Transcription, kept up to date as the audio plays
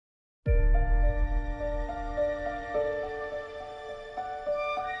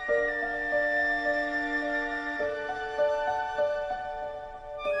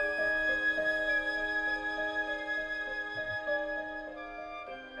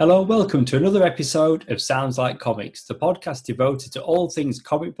Hello, welcome to another episode of Sounds Like Comics, the podcast devoted to all things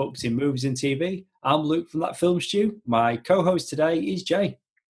comic books in movies and TV. I'm Luke from That Film Stew. My co-host today is Jay.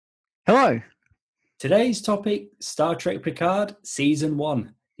 Hello. Today's topic, Star Trek Picard Season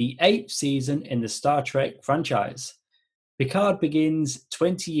 1, the 8th season in the Star Trek franchise. Picard begins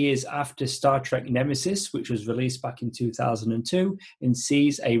 20 years after Star Trek Nemesis, which was released back in 2002, and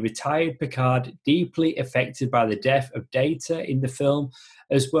sees a retired Picard deeply affected by the death of Data in the film,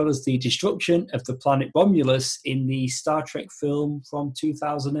 as well as the destruction of the planet Romulus in the Star Trek film from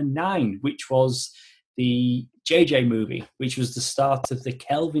 2009, which was the JJ movie, which was the start of the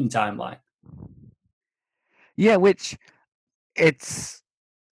Kelvin timeline. Yeah,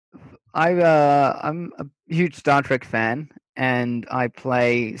 I'm a huge Star Trek fan, and I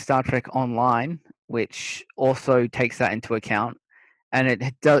play Star Trek Online, which also takes that into account. And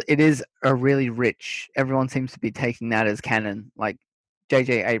it is a really rich. Everyone seems to be taking that as canon. Like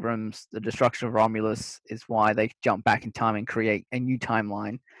J.J. Abrams, the destruction of Romulus is why they jump back in time and create a new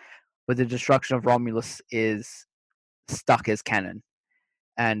timeline. But the destruction of Romulus is stuck as canon.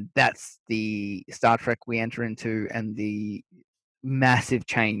 And that's the Star Trek we enter into and the massive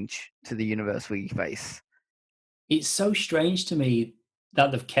change to the universe we face. It's so strange to me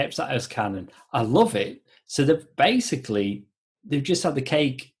that they've kept that as canon. I love it. So they've just had the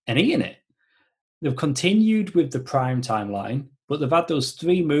cake and eaten it. They've continued with the Prime timeline, but they've had those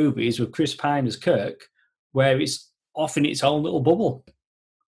 3 movies with Chris Pine as Kirk, where it's off in its own little bubble.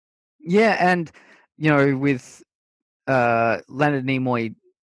 Yeah, and with Leonard Nimoy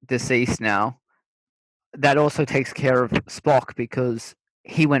deceased now, that also takes care of Spock because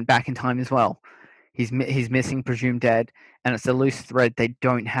he went back in time as well. He's missing, presumed dead, and it's a loose thread they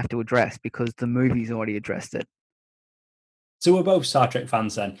don't have to address because the movie's already addressed it. So we're both Star Trek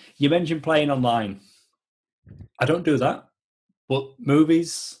fans then. You mentioned playing online. I don't do that, but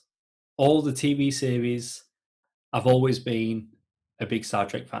movies, all the TV series, I've always been a big Star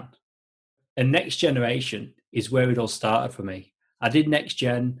Trek fan. And Next Generation is where it all started for me. I did Next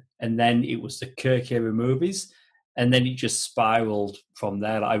Gen, and then it was the Kirk era movies, and then it just spiraled from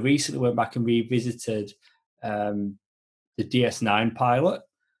there. Like I recently went back and revisited the DS9 pilot.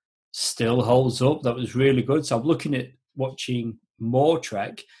 Still holds up. That was really good. So I'm looking at watching more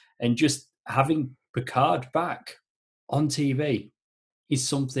Trek, and just having Picard back on TV is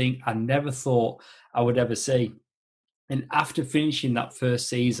something I never thought I would ever see. And after finishing that first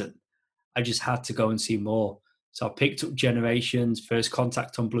season, I just had to go and see more. So I picked up Generations, First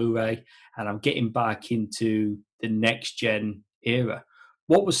Contact on Blu-ray, and I'm getting back into the next gen era.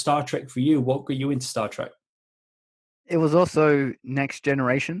 What was Star Trek for you? What got you into Star Trek? It was also Next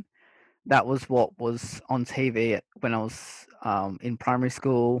Generation. That was what was on TV when I was in primary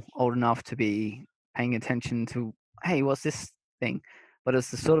school, old enough to be paying attention to, hey, what's this thing? But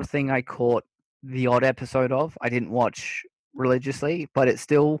it's the sort of thing I caught the odd episode of. I didn't watch religiously, but it's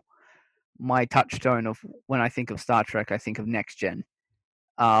still my touchstone of when I think of Star Trek, I think of Next Gen.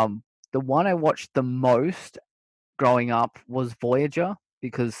 The one I watched the most growing up was Voyager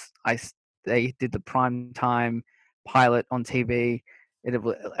because they did the prime time pilot on TV. It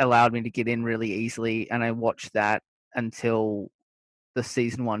allowed me to get in really easily, and I watched that until the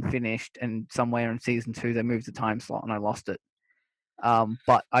season 1 finished, and somewhere in season 2 they moved the time slot and I lost it.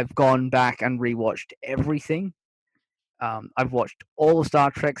 But I've gone back and rewatched everything. I've watched all of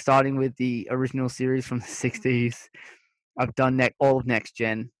Star Trek, starting with the original series from the 60s. I've done all of Next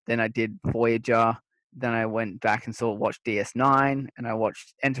Gen. Then I did Voyager. Then I went back and watched DS9, and I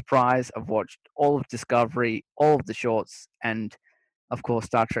watched Enterprise. I've watched all of Discovery, all of the shorts, and of course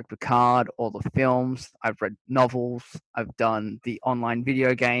Star Trek Picard, all the films. I've read novels. I've done the online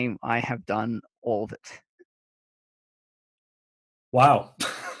video game. I have done all of it. Wow.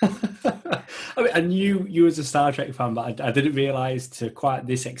 I mean, I knew you as a Star Trek fan, but I didn't realize to quite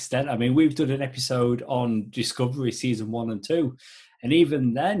this extent. I mean, we've done an episode on Discovery season 1 and 2, and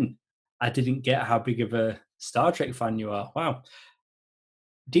even then, I didn't get how big of a Star Trek fan you are. Wow.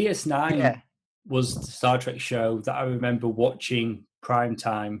 DS9 Yeah. was the Star Trek show that I remember watching prime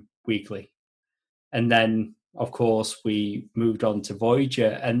time weekly. And then, of course, we moved on to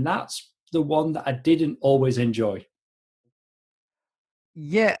Voyager, and that's the one that I didn't always enjoy.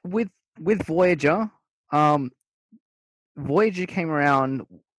 Yeah, with Voyager, um, Voyager came around.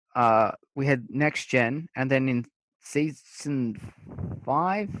 We had Next Gen, and then in season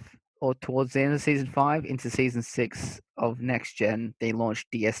 5, or towards the end of season 5, into season 6 of Next Gen, they launched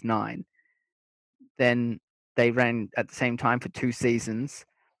DS9. Then they ran at the same time for 2 seasons,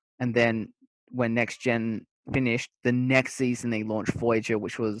 and then when Next Gen finished, the next season they launched Voyager,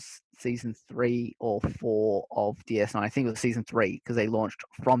 which was season 3 or 4 of DS9. I think it was season 3 because they launched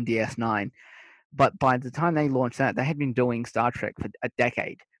from DS9. But by the time they launched that, they had been doing Star Trek for a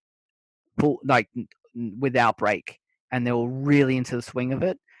decade, without break, and they were really into the swing of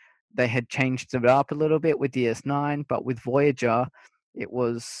it. They had changed it up a little bit with DS9, but with Voyager, it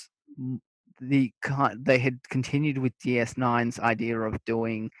was they had continued with DS9's idea of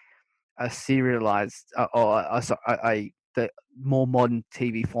doing a serialized the more modern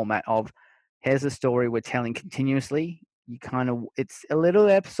TV format of here's a story we're telling continuously. You kind of it's a little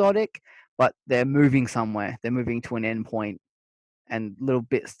episodic, but they're moving somewhere. They're moving to an end point, and little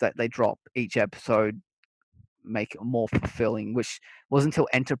bits that they drop each episode make it more fulfilling. Which was until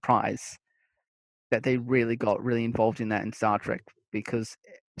Enterprise that they really got really involved in that in Star Trek, because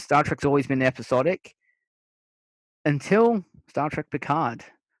Star Trek's always been episodic until Star Trek Picard.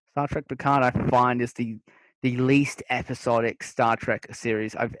 Star Trek Picard, I find, is the least episodic Star Trek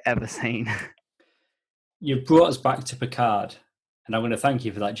series I've ever seen. You brought us back to Picard, and I'm going to thank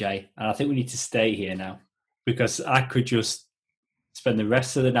you for that, Jay. And I think we need to stay here now because I could just spend the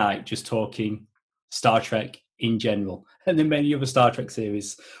rest of the night just talking Star Trek in general and the many other Star Trek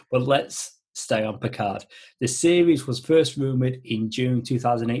series. But let's stay on Picard. The series was first rumored in June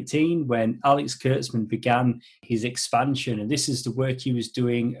 2018 when Alex Kurtzman began his expansion. And this is the work he was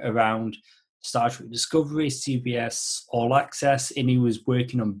doing around Star Trek Discovery, CBS All Access, and he was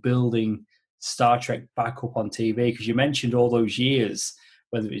working on building Star Trek back up on TV, because you mentioned all those years,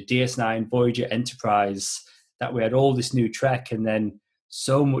 whether it was DS9, Voyager, Enterprise, that we had all this new Trek, and then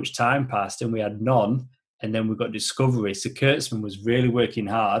so much time passed and we had none, and then we got Discovery. So Kurtzman was really working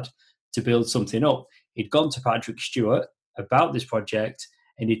hard to build something up. He'd gone to Patrick Stewart about this project,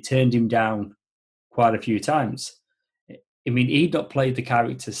 and he turned him down quite a few times. I mean, he'd not played the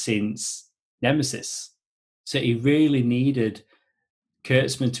character since Nemesis, so he really needed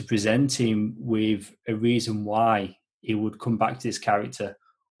Kurtzman to present him with a reason why he would come back to this character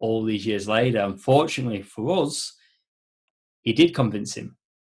all these years later. Unfortunately for us, he did convince him.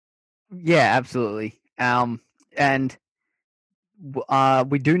 Yeah, absolutely. And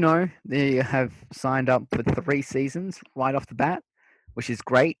we do know they have signed up for 3 seasons right off the bat, which is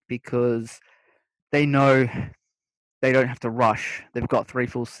great because they know they don't have to rush. They've got 3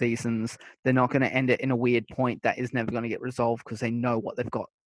 full seasons. They're not going to end it in a weird point that is never going to get resolved because they know what they've got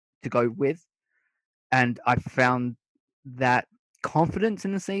to go with. And I found that confidence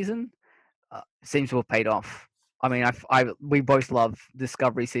in the season seems to have paid off. I mean, we both love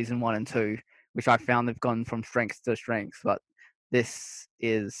Discovery season 1 and 2, which I found they've gone from strength to strength. But this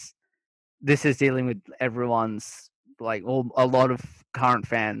is dealing with everyone's, like, a lot of current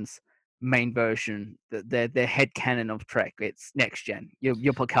fans' main version. Their head canon of Trek. It's next gen.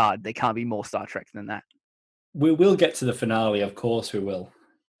 You're Picard. They can't be more Star Trek than that. We will get to the finale, of course we will.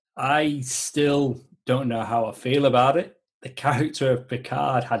 I still don't know how I feel about it. The character of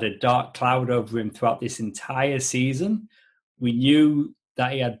Picard had a dark cloud over him throughout this entire season. We knew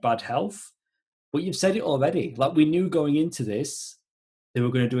that he had bad health, but you've said it already. Like, we knew going into this, they were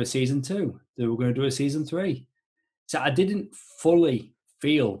going to do a season 2. They were going to do a season 3. So I didn't fully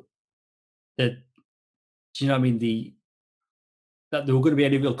feel that, do you know what I mean, that there were going to be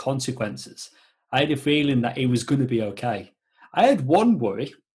any real consequences. I had a feeling that he was going to be okay. I had one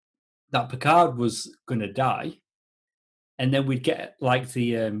worry that Picard was going to die, and then we'd get like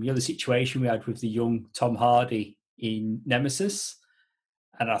the situation we had with the young Tom Hardy in Nemesis,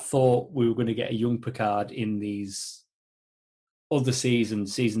 and I thought we were going to get a young Picard in these other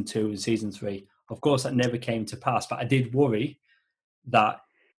seasons, season 2 and season 3. Of course, that never came to pass, but I did worry that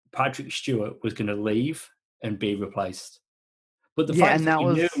Patrick Stewart was going to leave and be replaced. But the fact that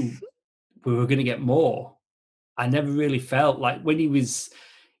we knew we were going to get more, I never really felt like when he was,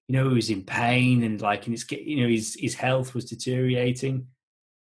 he was in pain and his health was deteriorating.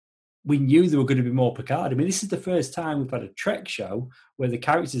 We knew there were going to be more Picard. I mean, this is the first time we've had a Trek show where the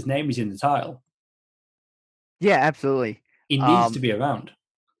character's name is in the title. Yeah, absolutely. He needs to be around.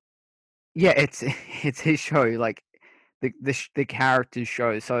 Yeah, it's his show, like the character's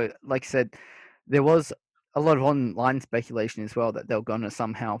show. So, like I said, there was a lot of online speculation as well that they're going to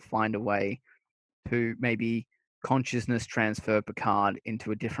somehow find a way to maybe consciousness transfer Picard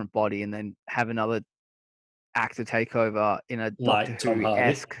into a different body and then have another actor take over in a Like Doctor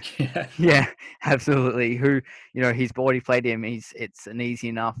Who-esque. Yeah, absolutely. Who, he's already played him. It's an easy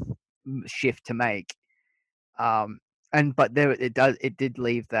enough shift to make. But it did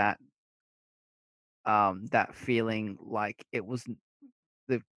leave that that feeling like it was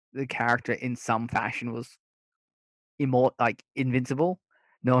the character in some fashion was like invincible,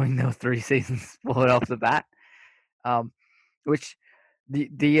 knowing there were 3 seasons spoiled off the bat. Um, which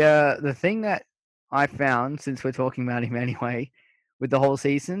the thing that I found, since we're talking about him anyway, with the whole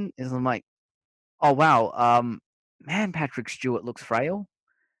season is I'm like, oh wow, man, Patrick Stewart looks frail.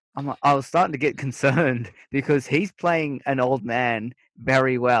 I was starting to get concerned because he's playing an old man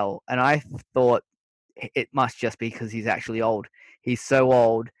very well, and I thought it must just be because he's actually old. He's so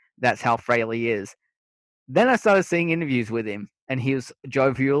old, that's how frail he is. Then I started seeing interviews with him, and he was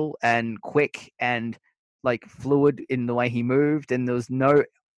jovial and quick and like fluid in the way he moved, and there was no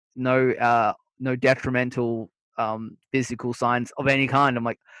detrimental physical signs of any kind. I'm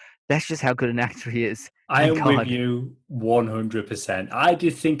like, that's just how good an actor he is. I Thank am with God. you 100%. I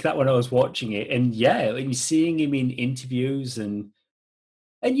did think that when I was watching it, and yeah, and you're seeing him in interviews, and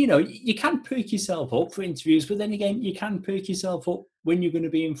you know, you can perk yourself up for interviews, but then again, you can perk yourself up when you're going to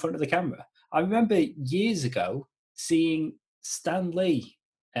be in front of the camera. I remember years ago seeing Stan Lee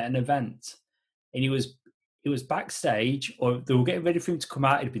at an event, and he was backstage, or they were getting ready for him to come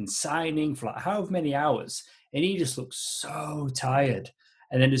out. He'd been signing for like however many hours, and he just looked so tired.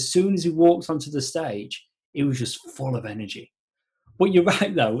 And then as soon as he walked onto the stage, he was just full of energy. But you're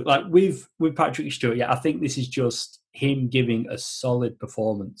right though, like with Patrick Stewart, yeah, I think this is just him giving a solid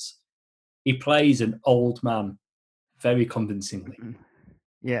performance. He plays an old man very convincingly. Mm.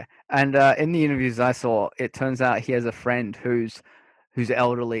 Yeah, and in the interviews I saw, it turns out he has a friend who's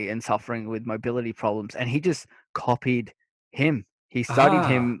elderly and suffering with mobility problems, and he just copied him. He studied Ah,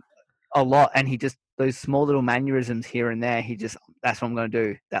 him a lot, and he just those small little mannerisms here and there. He just that's what I'm going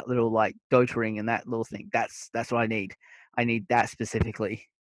to do. That little like dottering and that little thing. That's what I need. I need that specifically.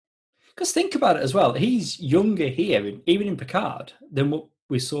 because think about it as well. He's younger here, even in Picard, than what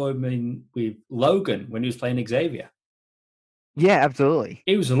we saw him in with Logan when he was playing Xavier. Yeah, absolutely.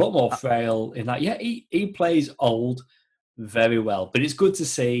 He was a lot more Uh, frail in that. Yeah, he plays old very well, but it's good to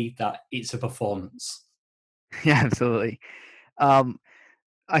see that it's a performance. yeah, absolutely. Um,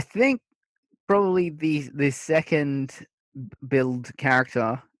 I think probably the second build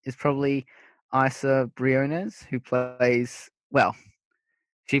character is probably Isa Briones, who plays well.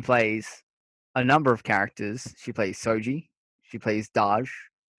 She plays a number of characters. She plays Soji, she plays Daj,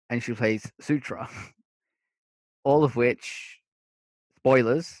 and she plays Sutra. All of which,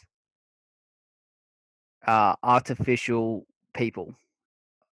 spoilers, are artificial people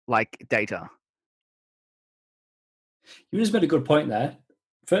like Data. You just made a good point there.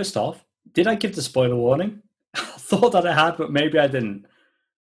 First off, did I give the spoiler warning? I thought that I had, but maybe I didn't.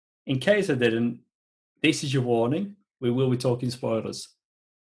 In case I didn't, this is your warning. We will be talking spoilers.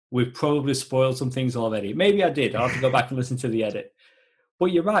 We've probably spoiled some things already. Maybe I did. I'll have to go back and listen to the edit. But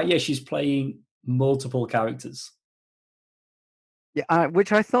you're right. Yeah, she's playing multiple characters. Yeah,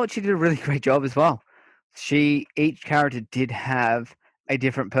 which I thought she did a really great job as well. Each character did have a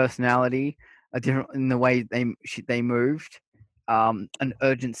different personality, a different in the way they moved, an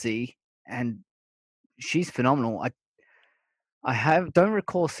urgency, and she's phenomenal. I have don't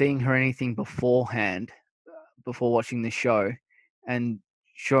recall seeing her anything beforehand before watching this show, and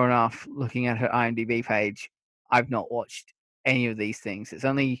sure enough, looking at her IMDb page, I've not watched any of these things. It's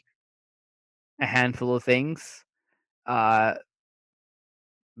only a handful of things. Uh,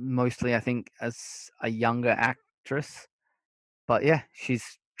 Mostly, I think, as a younger actress. But yeah, she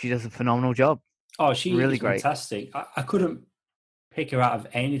does a phenomenal job. Oh, she Really is great. fantastic. I couldn't pick her out of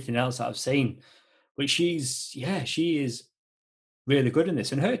anything else that I've seen. But she is really good in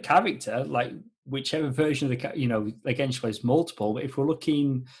this. And her character, like whichever version of again, she plays multiple. But if we're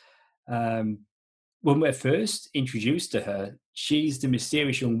looking, um, when we're first introduced to her, she's the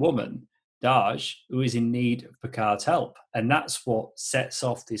mysterious young woman, Daj, who is in need of Picard's help. And that's what sets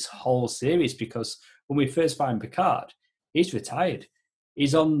off this whole series because when we first find Picard, he's retired.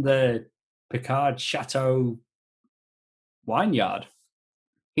 He's on the Picard Chateau vineyard.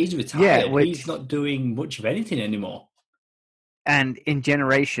 He's Yeah, retired. He's which not doing much of anything anymore. and in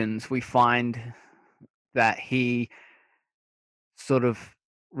Generations we find that he sort of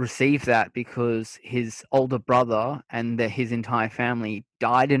received that because his older brother and his entire family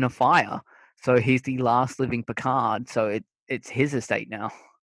died in a fire. So he's the last living Picard. So it's his estate now.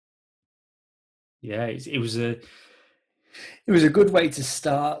 Yeah, it was a good way to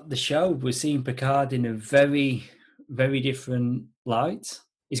start the show. We're seeing Picard in a very, very different light.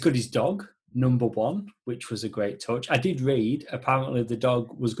 He's got his dog, number one, which was a great touch. I did read, apparently, the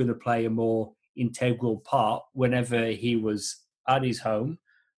dog was going to play a more integral part whenever he was at his home,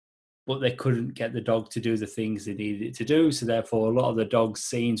 but they couldn't get the dog to do the things they needed it to do. So, therefore, a lot of the dog's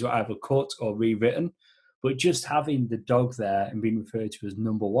scenes were either cut or rewritten. But just having the dog there and being referred to as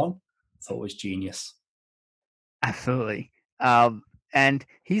number one, I thought was genius. Absolutely. and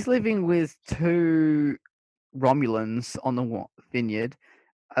he's living with two Romulans on the vineyard.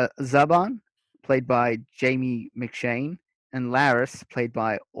 Zaban, played by Jamie McShane, and Laris, played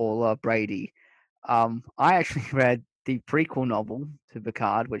by Orla Brady. I actually read the prequel novel to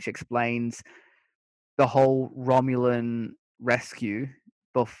Picard, which explains the whole Romulan rescue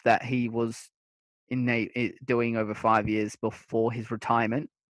that he was doing over 5 years before his retirement,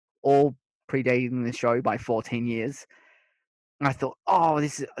 all predating the show by 14 years. And I thought, oh,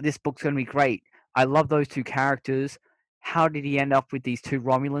 this book's going to be great. I love those two characters. How did he end up with these two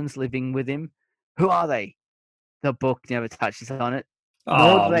Romulans living with him? Who are they? The book never touches on it.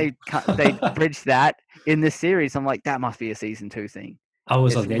 Nor do Um, they bridge that in this series. I'm like, that must be a season 2 thing. I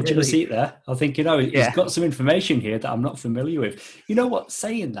was It's on the edge of my really, seat there. I think, he's yeah, got some information here that I'm not familiar with. You know what?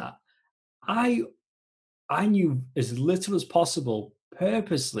 Saying that, I I knew as little as possible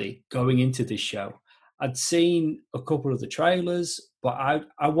purposely going into this show. I'd seen a couple of the trailers, but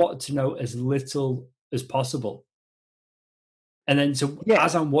I wanted to know as little as possible. And then, so yeah.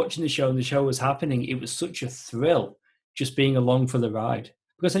 as I'm watching the show and the show was happening, it was such a thrill just being along for the ride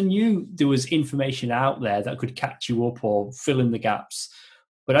because I knew there was information out there that could catch you up or fill in the gaps.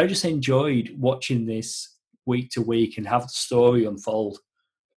 But I just enjoyed watching this week to week and have the story unfold.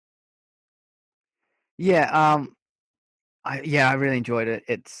 Yeah, I really enjoyed it.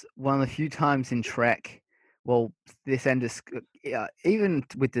 It's one of the few times in Trek, well, this end is even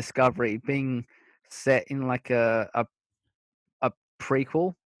with Discovery being set in like a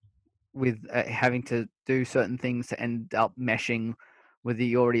prequel with having to do certain things to end up meshing with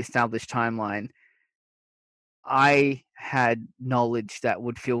the already established timeline. I had knowledge that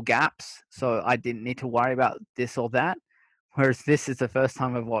would fill gaps, so I didn't need to worry about this or that. Whereas this is the first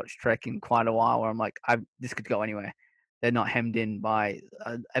time I've watched Trek in quite a while where I'm like, this could go anywhere. They're not hemmed in by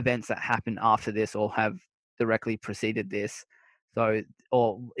events that happen after this or have directly preceded this, so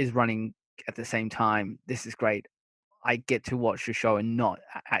or is running at the same time. This is great. I get to watch the show and not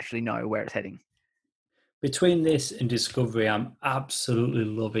actually know where it's heading. Between this and Discovery, I'm absolutely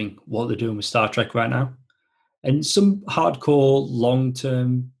loving what they're doing with Star Trek right now. And some hardcore long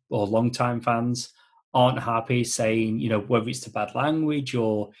term or long time fans aren't happy, saying, whether it's the bad language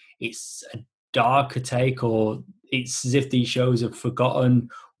or it's a darker take or it's as if these shows have forgotten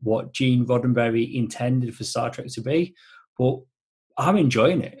what Gene Roddenberry intended for Star Trek to be. But I'm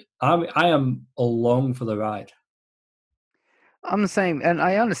enjoying it. I am along for the ride. I'm the same, and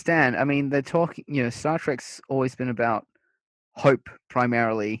I understand. I mean, they're talking. Star Trek's always been about hope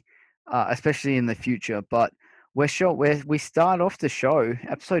primarily, especially in the future. But we start off the show,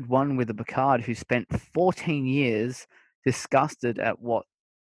 episode 1, with a Picard who spent 14 years disgusted at what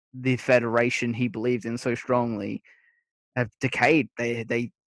the Federation he believed in so strongly have decayed.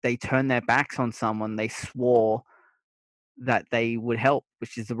 They turned their backs on someone they swore that they would help,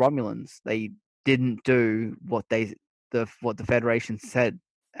 which is the Romulans. They didn't do what the Federation said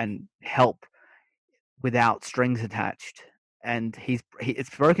and help without strings attached. And it's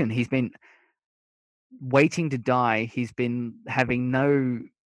broken. He's been waiting to die. He's been having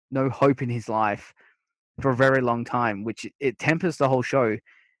no hope in his life for a very long time, which it tempers the whole show.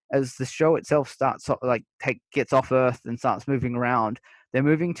 As the show itself starts gets off Earth and starts moving around, they're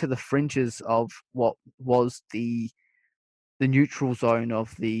moving to the fringes of what was the neutral zone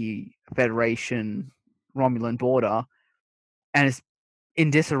of the Federation Romulan border, and it's in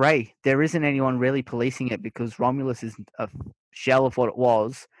disarray. There isn't anyone really policing it because Romulus is a shell of what it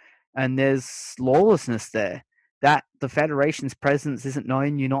was, and there's lawlessness there. That the Federation's presence isn't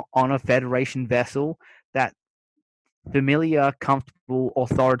known. You're not on a Federation vessel. That familiar, comfortable,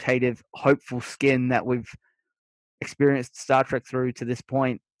 authoritative, hopeful skin that we've experienced Star Trek through to this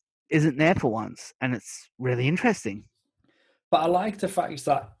point isn't there for once, and it's really interesting. But I like the fact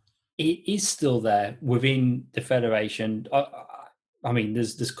that it is still there within the Federation. I mean,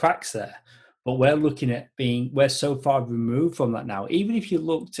 there's cracks there, but we're so far removed from that now. Even if you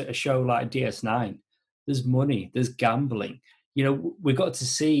looked at a show like DS9, there's money, there's gambling. We got to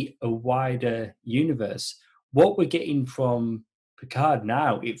see a wider universe. What we're getting from Picard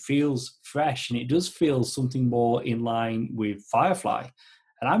now, it feels fresh and it does feel something more in line with Firefly.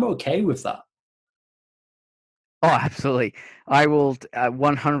 And I'm okay with that. Oh, absolutely. I will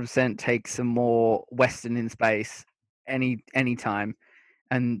 100% take some more Western in space any time.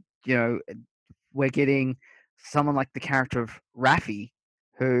 And we're getting someone like the character of Raffi,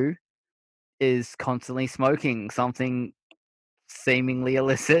 who is constantly smoking something seemingly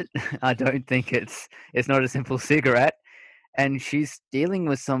illicit. I don't think it's not a simple cigarette, and she's dealing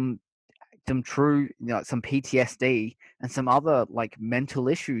with some true, some PTSD and some other like mental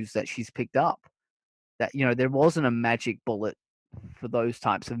issues that she's picked up. That there wasn't a magic bullet for those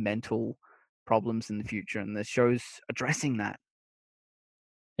types of mental problems in the future, and the show's addressing that.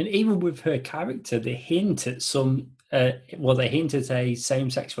 And even with her character, they hint at they hint at a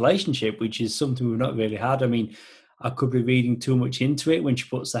same-sex relationship, which is something we've not really had. I mean, I could be reading too much into it when she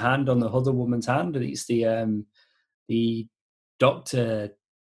puts the hand on the other woman's hand, and it's the Dr.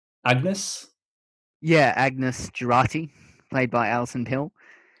 Agnes. Yeah, Agnes Girardi, played by Alison Pill.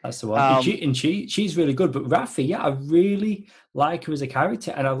 That's the one. She's really good. But Raffi, yeah, I really like her as a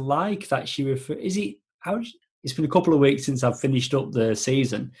character, and I like that she it's been a couple of weeks since I've finished up the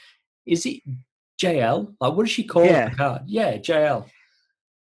season. Is it JL? Like, what does she call Yeah. Picard? Yeah, JL.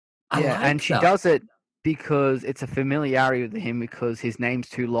 I Yeah, and like she that. does it because it's a familiarity with him because his name's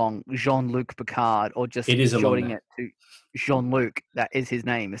too long, Jean-Luc Picard, or just It is a long shorting name. it to Jean-Luc. That is his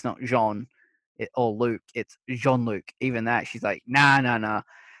name. It's not Jean or Luke. It's Jean-Luc. Even that, she's like, nah.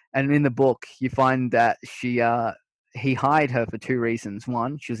 And in the book, you find that he hired her for two reasons.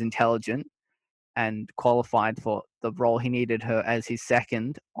 One, she was intelligent and qualified for the role. He needed her as his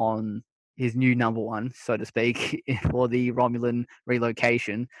second on his new number one, so to speak, for the Romulan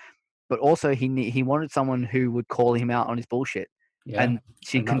relocation. But also, he wanted someone who would call him out on his bullshit, Yeah, and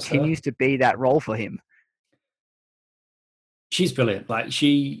she and that's her. continues to be that role for him. She's brilliant. Like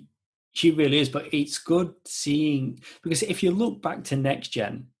she really is. But it's good seeing, because if you look back to Next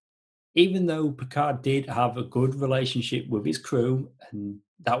Gen, even though Picard did have a good relationship with his crew, and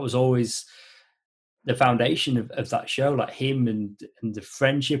that was always the foundation of that show, like him and the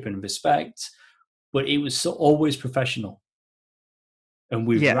friendship and respect, but it was always professional. And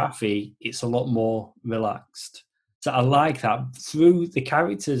with Yeah, Raffi, it's a lot more relaxed. So I like that. Through the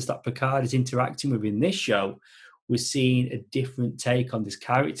characters that Picard is interacting with in this show, we're seeing a different take on this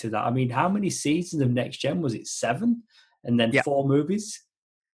character. That, I mean, how many seasons of Next Gen was it? 7, and then yeah, 4 movies.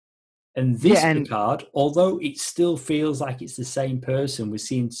 And yeah, this and Picard, although it still feels like it's the same person, we're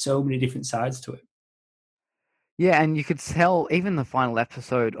seeing so many different sides to it. yeah, and you could tell even the final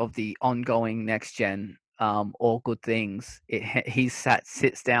episode of the ongoing Next Gen, All Good Things. He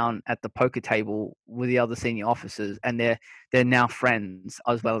sits down at the poker table with the other senior officers, and they're now friends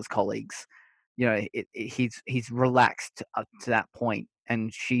as well as colleagues. You know, he's relaxed up to that point,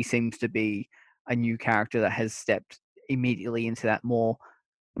 and she seems to be a new character that has stepped immediately into that more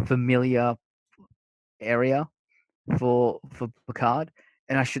familiar area for Picard.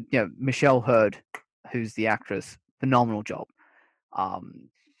 And I should, Michelle Hurd, who's the actress, phenomenal job.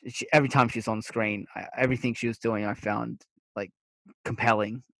 Every time she's on screen, everything she was doing, I found like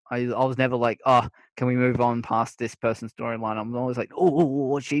compelling. I was never like, oh, can we move on past this person's storyline? I'm always like, oh,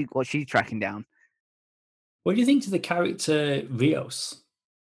 what's she tracking down? What do you think to the character Rios?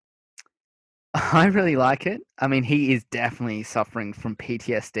 I really like it. I mean, he is definitely suffering from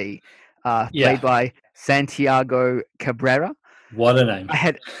PTSD. Played Yeah, by Santiago Cabrera. what a name. I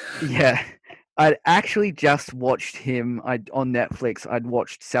had, yeah, I'd actually just watched him. On Netflix. I'd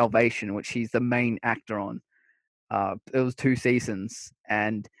watched Salvation, which he's the main actor on. It was 2 seasons,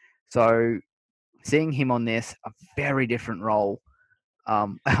 and so seeing him on this, a very different role.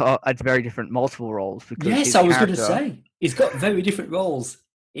 A very different multiple roles because Yes, his I was going to character. say he's got very different roles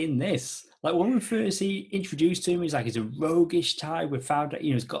in this. Like when we first see introduced to him, he's like he's a roguish type. We found out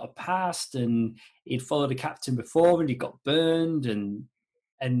he's got a past, and he'd followed a captain before, and he got burned, and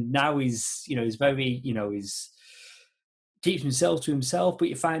now he's very he's keeps himself to himself. But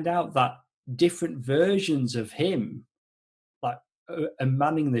you find out that different versions of him, like, are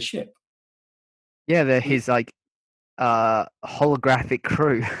manning the ship. Yeah, they're his like holographic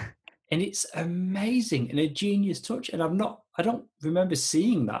crew. And it's amazing and a genius touch. And I don't remember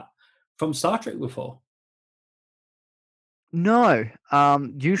seeing that from Star Trek before. No,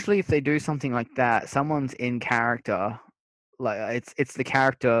 usually if they do something like that, someone's in character. Like it's the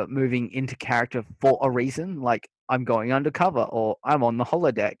character moving into character for a reason. Like I'm going undercover or I'm on the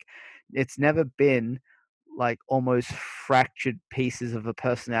holodeck. It's never been like almost fractured pieces of a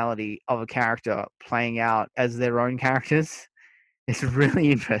personality of a character playing out as their own characters. It's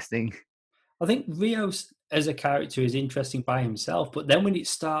really interesting. I think Rios as a character is interesting by himself, but then when you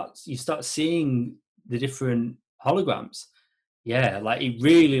start seeing the different holograms, yeah, like it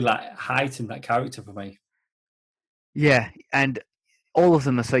really like heightened that character for me. Yeah, and all of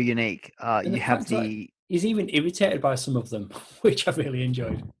them are so unique. And the You have fact that the he's even irritated by some of them, which I really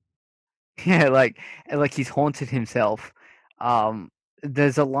enjoyed. yeah, like he's haunted himself. Um,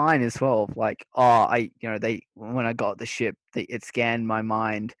 there's a line as well of like, oh, they when I got the ship, it scanned my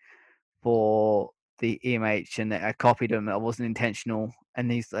mind for the EMH, and I copied him. It wasn't intentional.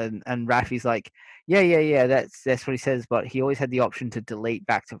 And Raffi's like, yeah. That's what he says, but he always had the option to delete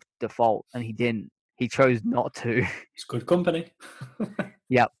back to default, and he didn't. he chose not to. It's good company.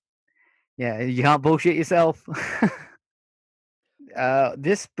 Yep. Yeah, you can't bullshit yourself.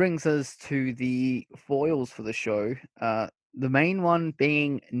 This brings us to the foils for the show. The main one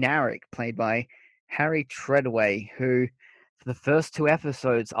being Narek, played by Harry Treadaway, who, for the first 2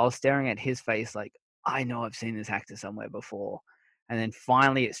 episodes, I was staring at his face like, I know I've seen this actor somewhere before. And then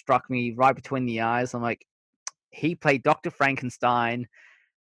finally it struck me right between the eyes. I'm like, he played Dr. Frankenstein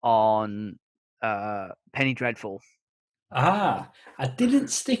on Penny Dreadful. I didn't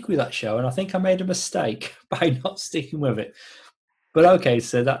stick with that show, and I think I made a mistake by not sticking with it. But okay,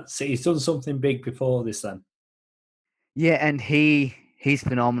 so he's done something big before this then. Yeah, and he's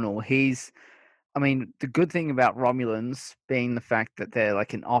phenomenal. I mean, the good thing about Romulans being the fact that they're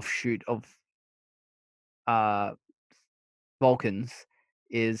like an offshoot of uh, Vulcans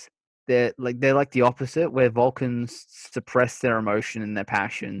is they're like the opposite, where Vulcans suppress their emotion and their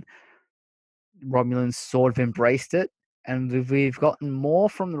passion. Romulans sort of embraced it, and we've gotten more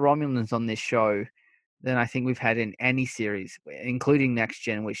from the Romulans on this show than I think we've had in any series, including Next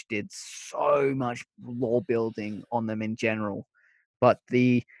Gen, which did so much lore building on them in general. But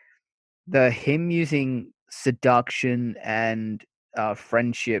the him using seduction and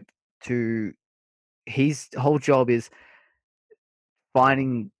friendship to his whole job is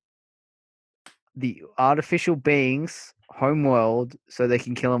finding the artificial beings homeworld so they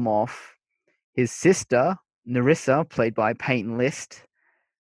can kill him off. His sister Narissa, played by Peyton List,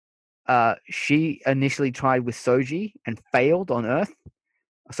 she initially tried with Soji and failed on Earth.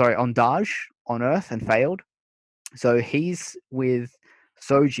 Sorry, on Daj on Earth and failed. So he's with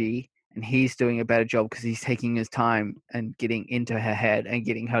Soji and he's doing a better job because he's taking his time and getting into her head and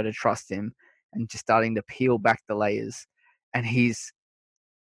getting her to trust him and just starting to peel back the layers. And he's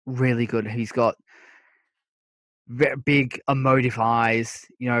really good. He's got big emotive eyes.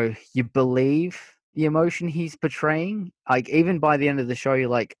 You know, you believe the emotion he's portraying. Like, even by the end of the show, you're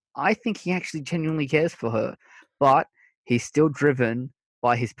like, I think he actually genuinely cares for her, but he's still driven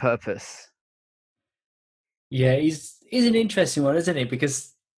by his purpose. Yeah, he's an interesting one, isn't he?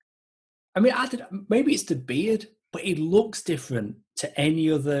 Because I mean, maybe it's the beard, but he looks different to any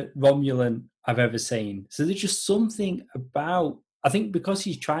other Romulan I've ever seen. So there's just something about, I think, because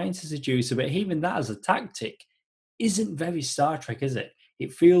he's trying to seduce her, but even that as a tactic isn't very Star Trek, is it?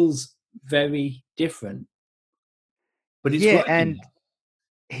 It feels very different, but it's Yeah, working. and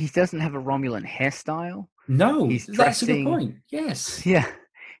he doesn't have a Romulan hairstyle. No, He's that's a good dressing, point. Yes. yeah,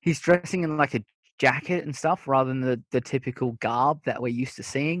 he's dressing in like a jacket and stuff rather than the typical garb that we're used to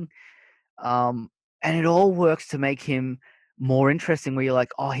seeing. Um, and it all works to make him more interesting. Where you're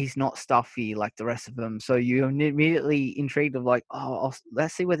like, oh, he's not stuffy like the rest of them. So you're immediately intrigued of like, oh,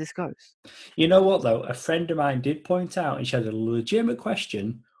 let's see where this goes. You know what, though? A friend of mine did point out, and she had a legitimate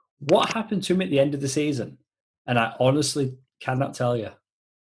question: what happened to him at the end of the season? And I honestly cannot tell you.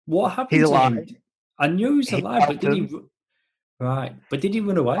 What He's happened to alive. him? I knew he was He alive, but helped did he? him. Right, but did he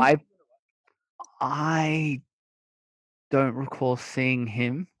run away? I don't recall seeing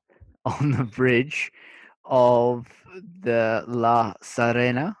him on the bridge of the La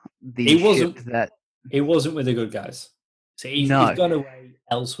Serena, He the ship wasn't. that. He wasn't with the good guys. So he's No. gone away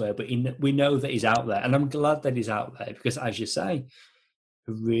elsewhere, but we know that he's out there, and I'm glad that he's out there because, as you say,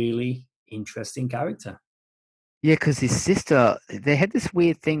 a really interesting character. Yeah, because his sister, they had this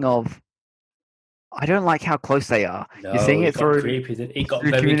weird thing of, I don't like how close they are. You're No, seeing it it got through creepy. It got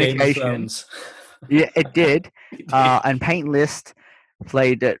through very Game of communication. Thrones. Yeah, it did. It did. And Peyton List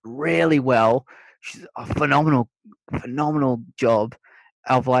played it really well. She's a phenomenal job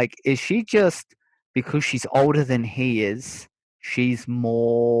of like, is she just because she's older than he is, she's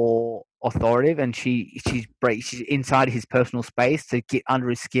more authoritative and she's inside his personal space to get under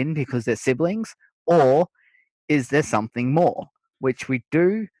his skin because they're siblings, or is there something more, which we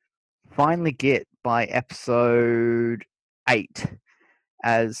do finally get by episode 8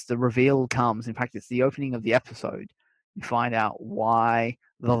 as the reveal comes. In fact, it's the opening of the episode. You find out why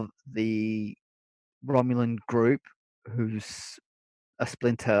the Romulan group, who's a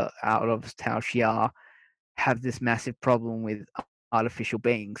splinter out of Tau Shiar, have this massive problem with artificial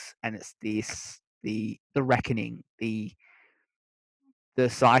beings, and it's the reckoning, the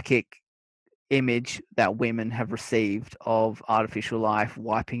psychic image that women have received of artificial life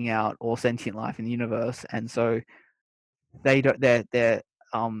wiping out all sentient life in the universe, and so they're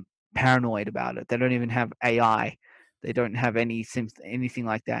paranoid about it. They don't even have AI. They don't have anything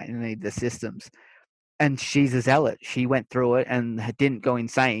like that in any of the systems. And she's a zealot. She went through it and didn't go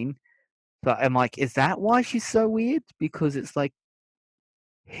insane. So I'm like, is that why she's so weird? Because it's like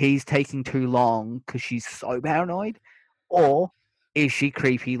he's taking too long because she's so paranoid, or is she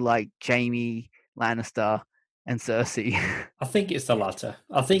creepy like Jamie Lannister and Cersei. I think it's the latter.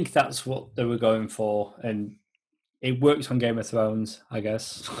 I think that's what they were going for, and it works on Game of Thrones, I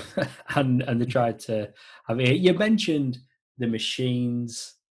guess. and they tried to have it. You mentioned the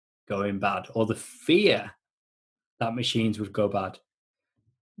machines going bad, or the fear that machines would go bad.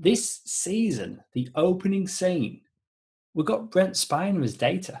 This season, the opening scene, we got Brent Spiner as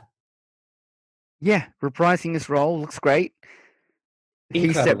Data. Yeah, reprising his role looks great.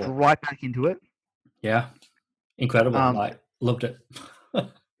 He stepped Incredible. right back into it. Yeah, incredible. Like, loved it.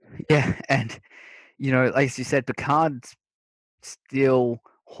 Yeah, and as you said, Picard's still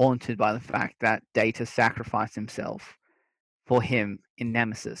haunted by the fact that Data sacrificed himself for him in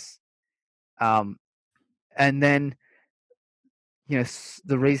Nemesis. And then,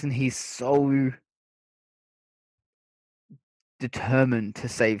 the reason he's so determined to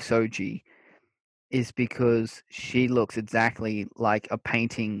save Soji is because she looks exactly like a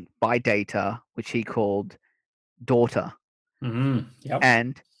painting by Data, which he called Daughter. Mm-hmm. Yep.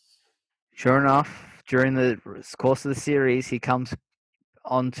 And sure enough, during the course of the series, he comes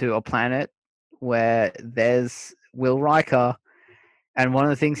onto a planet where there's Will Riker, and one of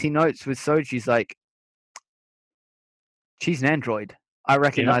the things he notes with Soji is like, she's an android. I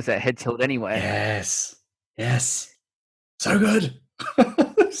recognize that head tilt anywhere. Yes. So good.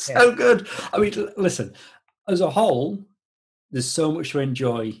 So good. I mean, listen, as a whole, there's so much to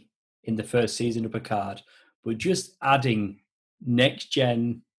enjoy in the first season of Picard, but just adding next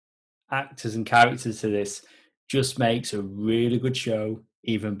gen actors and characters to this just makes a really good show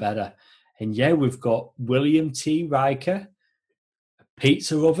even better. And yeah, we've got William T. Riker, a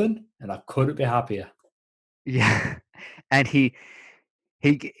pizza oven, and I couldn't be happier. Yeah, and he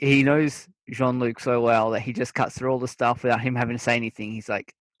knows Jean-Luc so well that he just cuts through all the stuff without him having to say anything. He's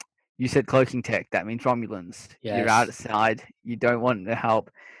like, "You said cloaking tech. That means Romulans. Yes. You're outside. You don't want to help."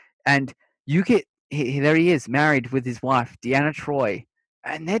 And you get there he is, married with his wife, Deanna Troi,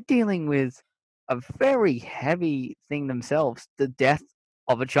 and they're dealing with a very heavy thing themselves, the death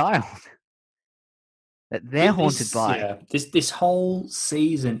of a child that they're haunted by. Yeah, this whole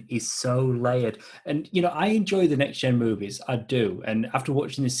season is so layered. And, I enjoy the next gen movies. I do. And after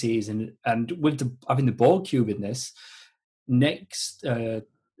watching this season and with having the Borg cube in this,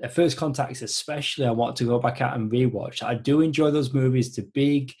 First Contacts especially, I want to go back out and rewatch. I do enjoy those movies, the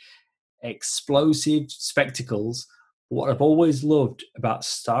big explosive spectacles. What I've always loved about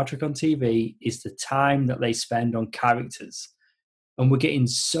Star Trek on TV is the time that they spend on characters. And we're getting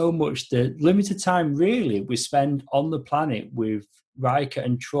so much, the limited time really we spend on the planet with Riker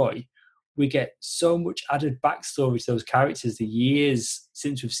and Troi. We get so much added backstory to those characters the years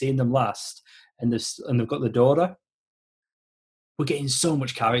since we've seen them last. And they've got the daughter. We're getting so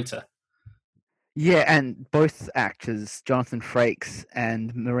much character. Yeah, and both actors, Jonathan Frakes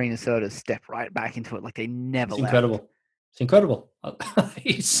and Marina Sirtis, step right back into it like they never left. It's incredible.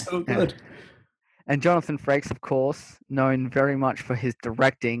 He's so good. And Jonathan Frakes, of course, known very much for his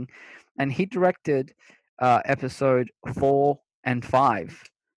directing, and he directed episode 4 and 5.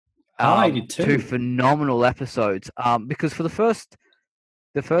 I did too. 2 phenomenal episodes. Because for the first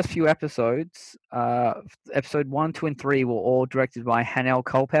few episodes, episode 1, 2, and 3 were all directed by Hanelle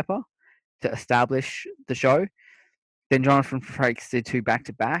Culpepper to establish the show. Then Jonathan Frakes did 2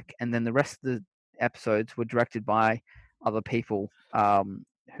 back-to-back, and then the rest of the episodes were directed by other people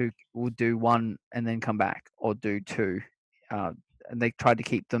who would do 1 and then come back, or do 2. And they tried to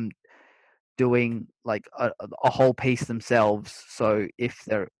keep them doing like a whole piece themselves. So if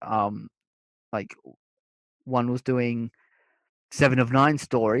they're like one was doing 7 of 9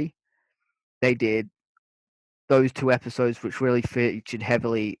 story, they did those 2 episodes which really featured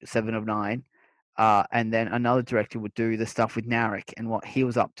heavily 7 of 9. And then another director would do the stuff with Narek and what he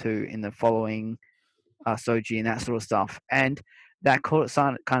was up to in the following Soji and that sort of stuff. And that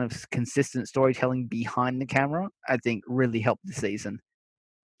kind of consistent storytelling behind the camera, I think, really helped the season.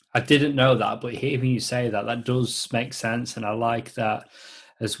 I didn't know that, but hearing you say that does make sense, and I like that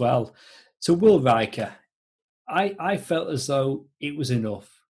as well. So Will Riker, I felt as though it was enough.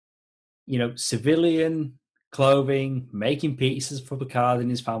 Civilian clothing, making pizzas for Picard and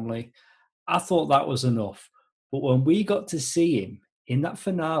his family. I thought that was enough. But when we got to see him in that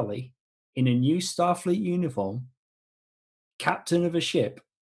finale, in a new Starfleet uniform, captain of a ship,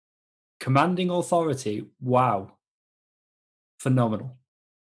 commanding authority, wow. Phenomenal.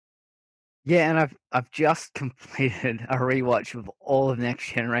 Yeah, and I've just completed a rewatch of all of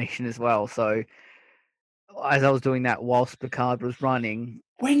Next Generation as well. So as I was doing that whilst Picard was running.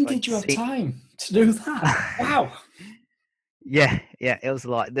 When did you have time to do that? Wow. Yeah, it was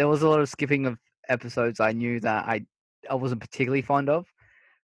a lot. There was a lot of skipping of episodes I knew that I wasn't particularly fond of,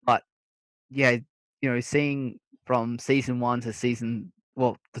 but yeah, seeing from season one to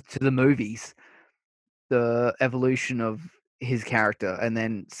to the movies, the evolution of his character, and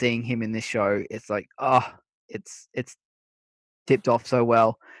then seeing him in this show, it's like, it's tipped off so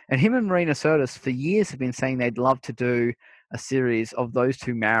well. And him and Marina Sirtis for years have been saying they'd love to do a series of those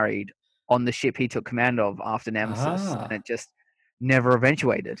two married on the ship he took command of after Nemesis, and Ah, it just never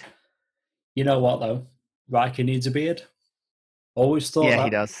eventuated. you know what though? Riker needs a beard. Always thought Yeah, he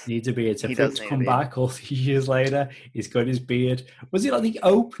that does. needs a beard. So He for him does to need a come beard. back all these years later, he's got his beard. Was it like the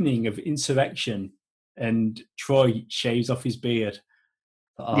opening of Insurrection and Troy shaves off his beard?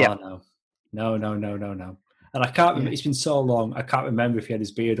 Yeah, Oh no, no, no, no, no, no. And I can't remember. yeah. It's been so long. I can't remember if he had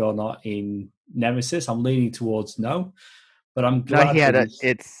his beard or not in Nemesis. I'm leaning towards no, but I'm No, he glad had that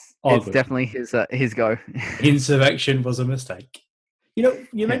it. he's all It's good. definitely his go. Insurrection was a mistake. You know, you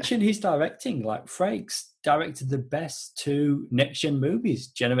Yeah. mentioned his directing. Like Frakes directed the best two next gen movies,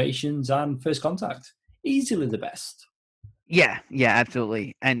 Generations and First Contact. Easily the best. Yeah, yeah,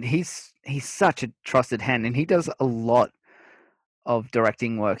 absolutely. And he's such a trusted hand, and he does a lot of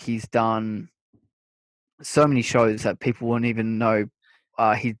directing work. He's done so many shows that people wouldn't even know.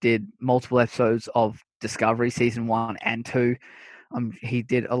 He did multiple episodes of Discovery season 1 and 2. He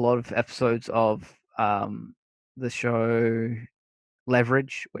did a lot of episodes of the show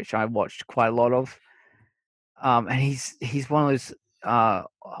Leverage, which I watched quite a lot of. And he's one of those uh,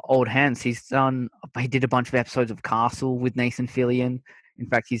 old hands. He did a bunch of episodes of Castle with Nathan Fillion. In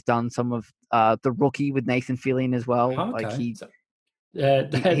fact, he's done some of The Rookie with Nathan Fillion as well. Like Okay. he, So,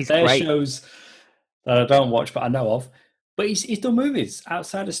 he he's they're great. shows that I don't watch, but I know of. But he's done movies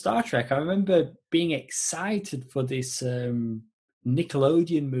outside of Star Trek. I remember being excited for this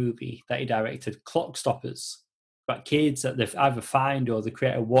Nickelodeon movie that he directed, Clock Stoppers, about kids that they either find or they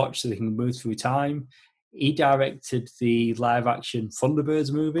create a watch so they can move through time. He directed the live action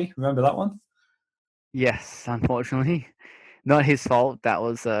Thunderbirds movie. Remember that one? Yes, unfortunately, not his fault. That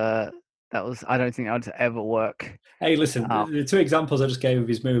was. I don't think that would ever work. Hey, listen, Um, the two examples I just gave of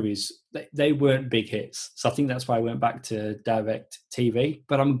his movies, they weren't big hits. So I think that's why I went back to direct TV.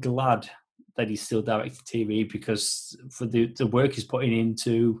 But I'm glad that he's still directing TV because for the work he's putting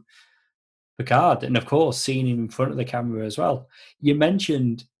into Picard. And of course, seeing him in front of the camera as well. You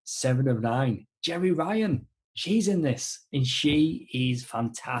mentioned Seven of Nine. Jerry Ryan, she's in this and she is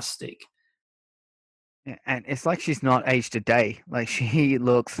fantastic. yeah, and it's like she's not aged a day. Like she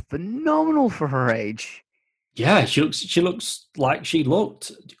looks phenomenal for her age. Yeah, she looks like she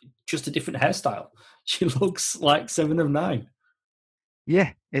looked, just a different hairstyle. She looks like Seven of Nine.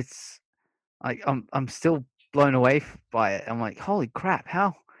 Yeah, it's like I'm still blown away by it. I'm like, holy crap!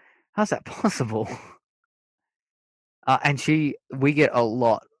 How's that possible? And we get a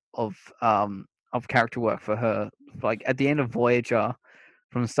lot of character work for her. Like at the end of Voyager,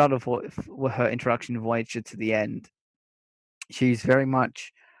 from the start of her introduction to Voyager to the end, she's very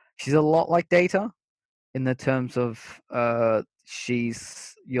much she's a lot like Data in the terms of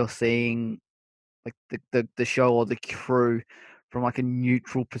you're seeing like the show or the crew from like a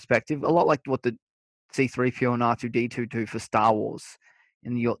neutral perspective, a lot like what the C3PO and R2D2 do for Star Wars,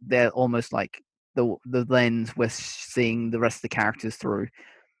 and they're almost like the lens we're seeing the rest of the characters through.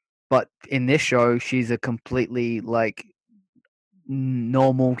 But in this show, she's a completely like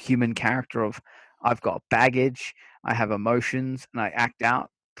normal human character of I've got baggage, I have emotions, and I act out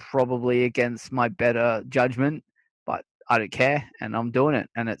probably against my better judgment, but I don't care and I'm doing it,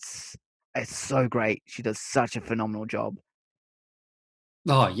 and it's so great. She does such a phenomenal job.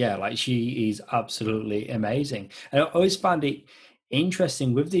 Oh yeah, like she is absolutely amazing. And I always find it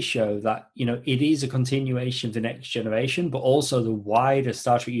interesting with this show that it is a continuation of the next generation, but also the wider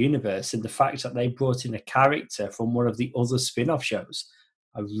Star Trek universe, and the fact that they brought in a character from one of the other spin-off shows.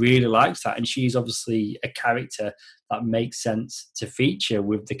 I really liked that, and she's obviously a character that makes sense to feature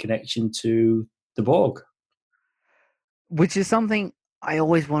with the connection to the Borg. Which is something I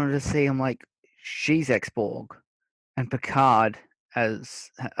always wanted to see. I'm like, she's ex-Borg, and Picard has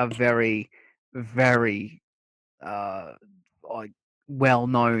a very, very like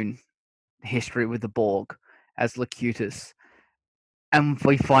well-known history with the Borg as Locutus, and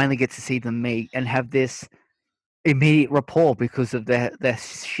we finally get to see them meet and have this immediate rapport because of their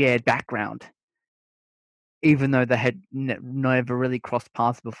shared background, even though they had never really crossed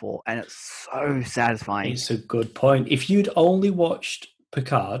paths before, and it's so satisfying. It's a good point. If you'd only watched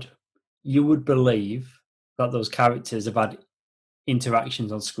Picard, you would believe that those characters have had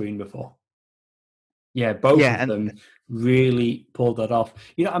interactions on screen before. Yeah, both Yeah, of and them really pulled that off.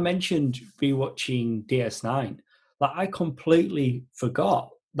 I mentioned rewatching DS9. Like, I completely forgot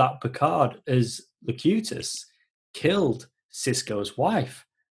that Picard, as Locutus, killed Cisco's wife.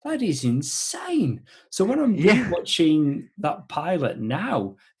 That is insane. So when I'm Yeah, rewatching that pilot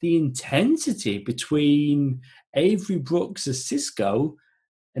now, the intensity between Avery Brooks as Cisco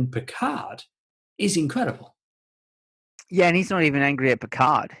and Picard is incredible. yeah, and he's not even angry at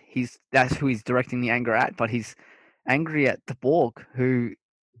Picard. That's who he's directing the anger at, but he's angry at the Borg, who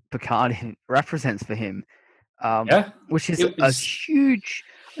Picard represents for him, Yeah, which is it was.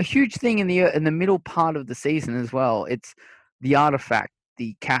 a huge thing in the middle part of the season as well. It's the artifact,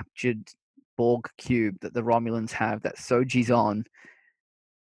 the captured Borg cube that the Romulans have that Soji's on.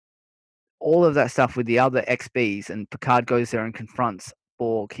 All of that stuff with the other XBs, and Picard goes there and confronts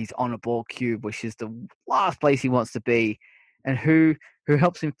Borg. He's on a Borg cube, which is the last place he wants to be. And who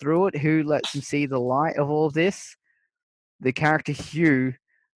helps him through it? Who lets him see the light of all of this? The character Hugh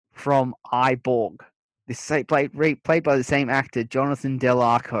from I, Borg. Played by the same actor, Jonathan Del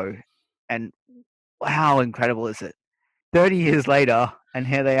Arco. And how incredible is it? 30 years later, and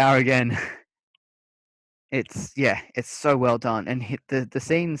here they are again. It's so well done. And the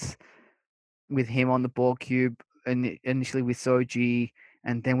scenes with him on the Borg cube, and initially with Soji,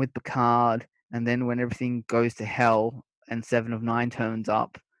 and then with Picard, and then when everything goes to hell and Seven of Nine turns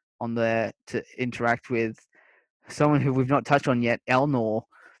up on there to interact with someone who we've not touched on yet, Elnor,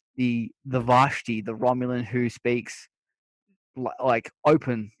 the Vashti, the Romulan who speaks like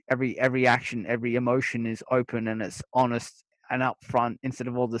open. Every action, every emotion is open and it's honest and upfront instead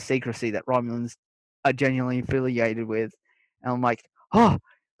of all the secrecy that Romulans are genuinely affiliated with. And I'm like, oh,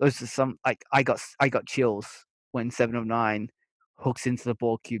 those are some like I got chills when Seven of Nine hooks into the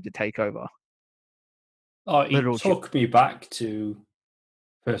Borg cube to take over. Oh, it Literal chill. took me back to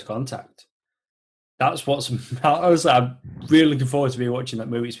First Contact. That's what's. I was like, I'm really looking forward to be watching that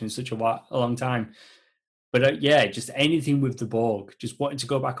movie. It's been such a long time. But yeah, just anything with the Borg. Just wanting to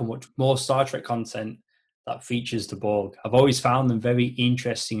go back and watch more Star Trek content that features the Borg. I've always found them very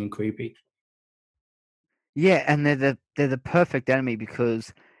interesting and creepy. Yeah, and they're the perfect enemy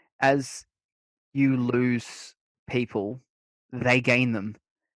because as you lose people, they gain them,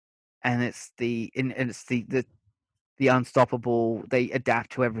 and it's the unstoppable. They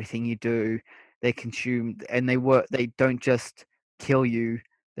adapt to everything you do. They consume and they work. They don't just kill you.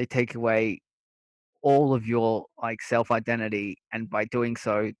 They take away all of your like self identity, and by doing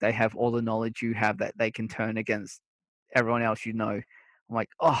so, they have all the knowledge you have that they can turn against everyone else you know. I'm like,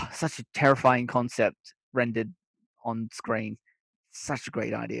 oh, such a terrifying concept rendered on screen. Such a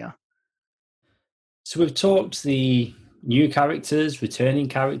great idea. So we've talked the new characters, returning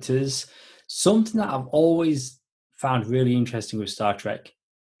characters. Something that I've always found really interesting with Star Trek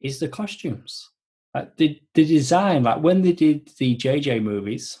is the costumes. Like the design, like when they did the JJ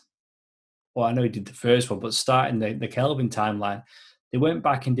movies, well, I know he did the first one, but starting the Kelvin timeline, they went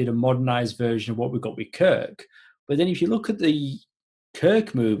back and did a modernized version of what we got with Kirk. But then if you look at the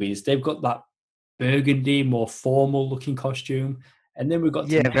Kirk movies, they've got that burgundy, more formal looking costume. And then we've got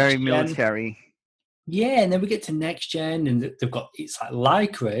to Yeah, very next gen. military. Yeah, and then we get to next gen, and they've got it's like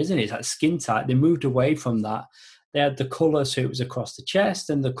lycra, isn't it? It's like skin tight. They moved away from that. They had the color, so it was across the chest,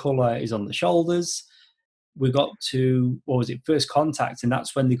 and the color is on the shoulders. We got to what was it, First Contact, and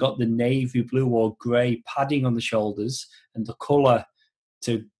that's when they got the navy blue or grey padding on the shoulders, and the color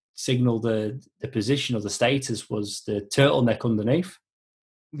to signal the position or the status was the turtleneck underneath.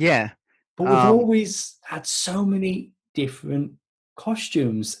 Yeah. But we've Um, always had so many different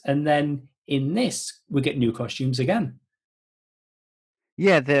costumes, and then in this we get new costumes again.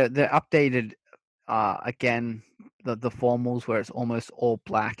 yeah, they're updated again the formals where it's almost all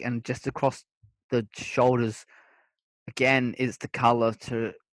black and just across the shoulders again is the color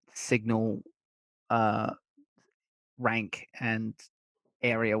to signal uh rank and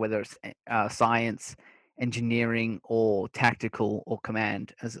area, whether it's science, engineering, or tactical or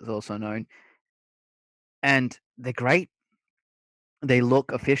command, as it's also known. And they're great. They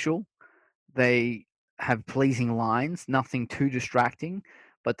look official. They have pleasing lines, nothing too distracting,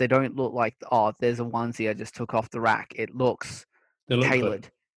 but they don't look like, oh, there's a onesie I just took off the rack. It looks They look good. tailored.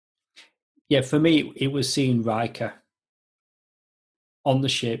 Yeah, for me, it was seeing Riker on the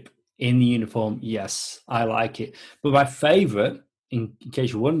ship in the uniform. Yes, I like it. But my favourite, in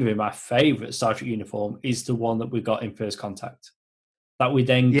case you're wondering, my favourite Star Trek uniform is the one that we got in First Contact, that we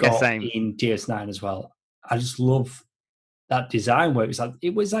then Yeah, got same. in DS9 as well. I just love that design where it's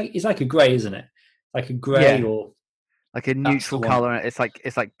like a grey, isn't it? Like a grey, Yeah, or like a that's the neutral one. color.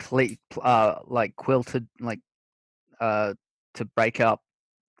 Like quilted, like uh, to break up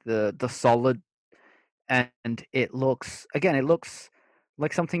the solid, and it looks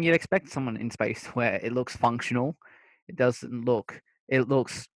like something you'd expect someone in space to wear. It looks functional. It doesn't look. It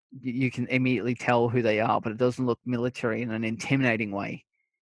looks. You can immediately tell who they are, but it doesn't look military in an intimidating way.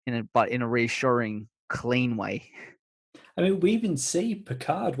 but in a reassuring, clean way. I mean, we even see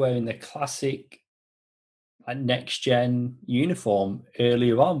Picard wearing the classic like next gen uniform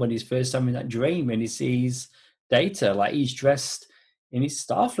earlier on when he's first having that dream and he sees Data. Like he's dressed in his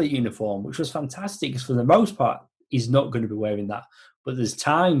Starfleet uniform, which was fantastic because for the most part he's not going to be wearing that. But there's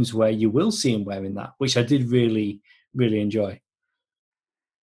times where you will see him wearing that, which I did really, really enjoy.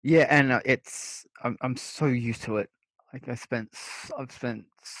 Yeah, and I'm so used to it. Like I've spent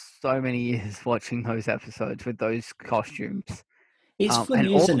so many years watching those episodes with those costumes, It's and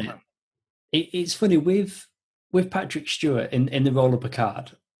funny, all isn't of it? them. It's funny with Patrick Stewart in the role of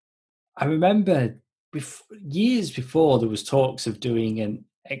Picard. I remember years before there was talks of doing an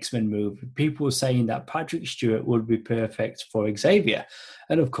X-Men movie, people were saying that Patrick Stewart would be perfect for Xavier.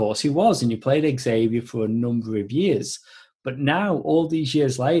 And of course he was, and he played Xavier for a number of years. But now, all these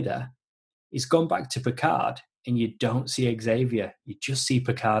years later, he's gone back to Picard and you don't see Xavier. You just see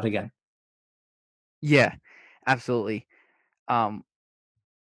Picard again. Yeah, absolutely. Um,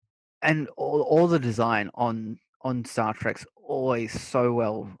 and all the design on Star Trek's always so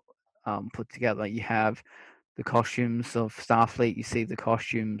well put together. You have the costumes of Starfleet, you see the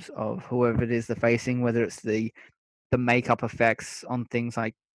costumes of whoever it is they're facing, whether it's the makeup effects on things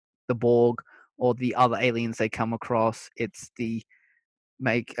like the Borg or the other aliens they come across. It's the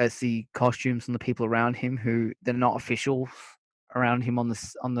costumes and the people around him who they're not officials around him on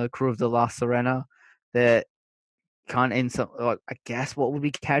the crew of the La Serena. They're kind of in some, like, I guess what would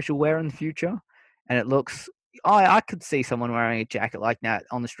be casual wear in the future, and it looks. I could see someone wearing a jacket like that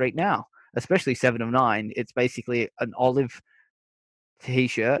on the street now, especially Seven of Nine. It's basically an olive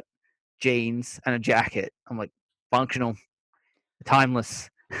t-shirt, jeans, and a jacket. I'm like, functional, timeless.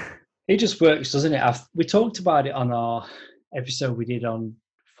 It just works, doesn't it? We talked about it on our episode we did on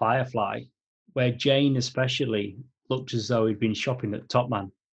Firefly, where Jane especially looked as though he'd been shopping at Top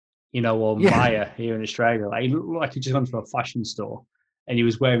Man, or Yeah, Maya here in Australia. Like he looked like he'd just gone to a fashion store and he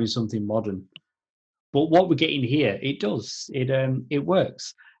was wearing something modern. But what we're getting here, it does. It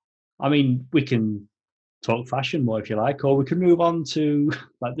works. I mean, we can talk fashion more if you like, or we can move on to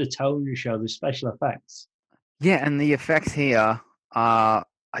like the tone you show, the special effects. yeah, and the effects here are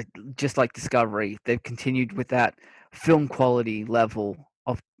just like Discovery. They've continued with that film quality level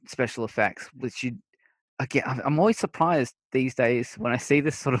of special effects, which you again. I'm always surprised these days when I see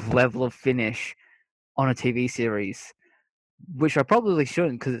this sort of level of finish on a TV series, which I probably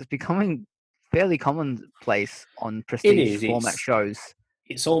shouldn't because it's becoming fairly commonplace on It prestige is. format shows.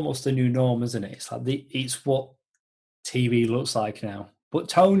 It's almost a new norm, isn't it? It's like it's what TV looks like now. But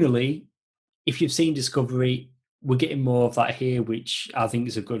tonally, if you've seen Discovery, we're getting more of that here, which I think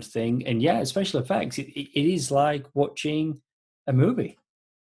is a good thing. And yeah, special effects, it is like watching a movie.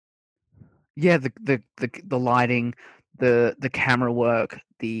 Yeah, the lighting, the camera work,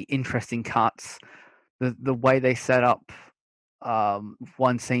 the interesting cuts, the way they set up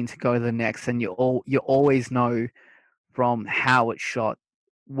one scene to go to the next, and you always know from how it's shot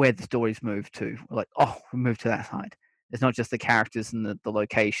where the story's moved to. Like, oh, we moved to that side. It's not just the characters and the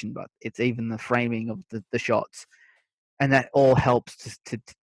location, but it's even the framing of the shots, and that all helps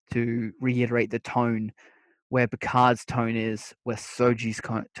to reiterate the tone where Picard's tone is, where Soji's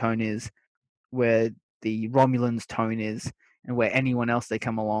tone is, where the Romulans' tone is, and where anyone else they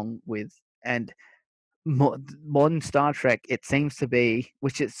come along with. And modern Star Trek, it seems to be,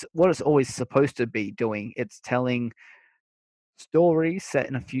 which is what it's always supposed to be doing. It's telling stories set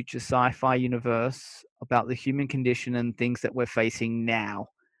in a future sci-fi universe about the human condition and things that we're facing now.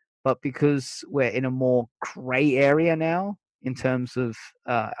 But because we're in a more gray area now in terms of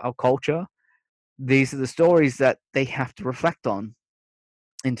our culture, these are the stories that they have to reflect on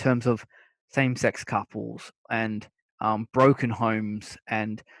in terms of same-sex couples and broken homes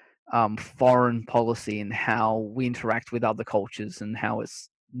and foreign policy and how we interact with other cultures and how it's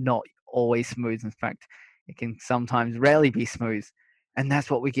not always smooth. In fact, it can sometimes rarely be smooth, and that's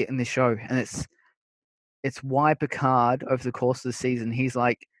what we get in this show. And it's why Picard, over the course of the season, he's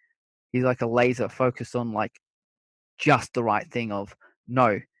like a laser focused on like just the right thing. Of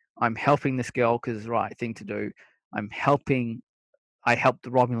no, I'm helping this girl because it's the right thing to do. I'm helping I helped the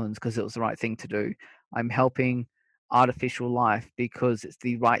Romulans because it was the right thing to do. I'm helping artificial life because it's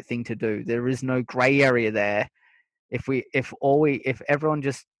the right thing to do. There is no gray area there. If everyone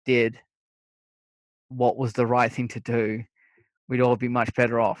just did what was the right thing to do, we'd all be much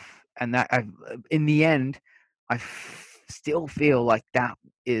better off. And in the end, still feel like that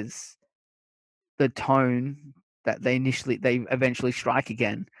is the tone that they eventually strike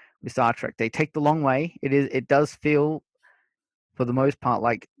again with Star Trek. They take the long way. It does feel for the most part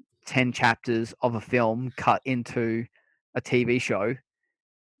like 10 chapters of a film cut into a TV show,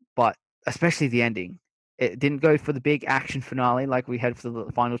 but especially the ending. It didn't go for the big action finale like we had for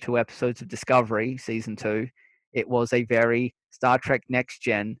the final 2 episodes of Discovery season 2. It was a very Star Trek Next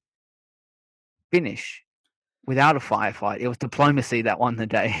Gen finish without a firefight. It was diplomacy that won the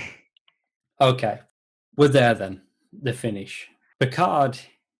day. Okay, we're there then. The finish. Picard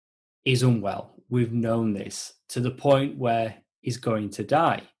is unwell. We've known this to the point where he's going to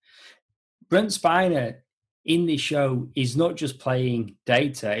die. Brent Spiner in this show is not just playing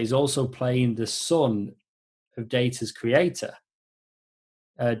Data, he's also playing the son of Data's creator,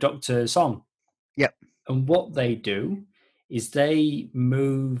 Dr. Song. Yep. And what they do is they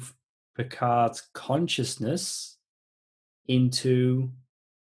move Picard's consciousness into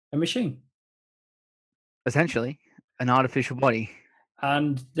a machine. Essentially, an artificial body.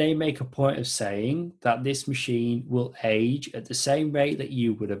 And they make a point of saying that this machine will age at the same rate that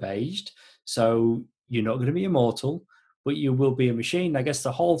you would have aged. So you're not going to be immortal, but you will be a machine. I guess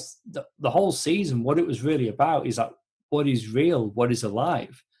the whole season, what it was really about is that what is real, what is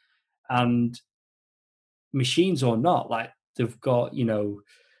alive, and machines or not, like they've got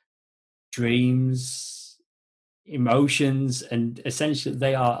dreams, emotions, and essentially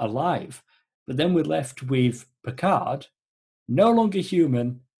they are alive. But then we're left with Picard, no longer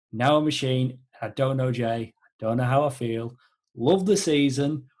human, now a machine. I don't know, Jay. I don't know how I feel. Love the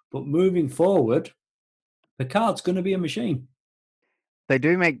season, but moving forward, Picard's going to be a machine. They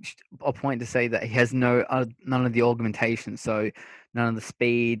do make a point to say that he has none of the augmentation, so none of the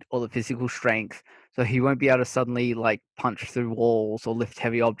speed or the physical strength. So he won't be able to suddenly like punch through walls or lift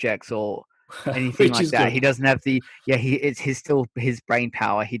heavy objects or anything like that. Good. He doesn't have the it's still his brain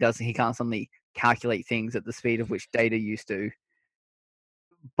power. He can't suddenly calculate things at the speed of which Data used to.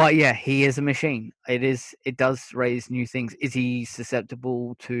 But yeah, he is a machine. It does raise new things. Is he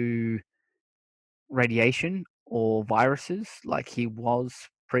susceptible to radiation or viruses like he was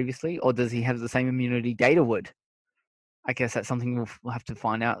previously, or does he have the same immunity Data would? I guess that's something we'll have to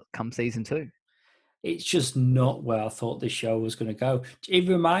find out come season 2. It's just not where I thought this show was going to go. It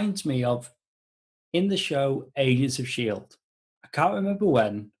reminds me of in the show Agents of S.H.I.E.L.D. I can't remember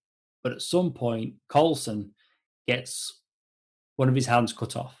when, but at some point Coulson gets one of his hands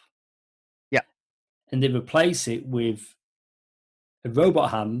cut off. Yeah. And they replace it with a robot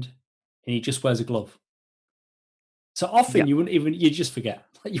hand and he just wears a glove. So often you just forget.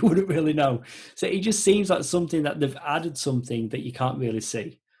 Like you wouldn't really know. So it just seems like something that they've added something that you can't really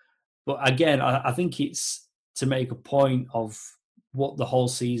see. But again, I think it's to make a point of what the whole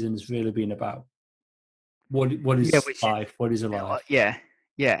season has really been about. What is life? What is alive? Yeah,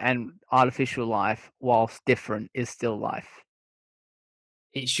 and artificial life, whilst different, is still life.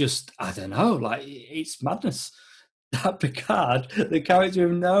 It's just, I don't know, like it's madness. That Picard, the character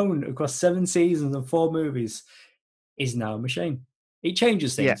we've known across 7 seasons and 4 movies, is now a machine. It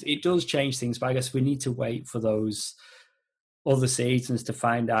changes things. Yeah. It does change things, but I guess we need to wait for those other seasons to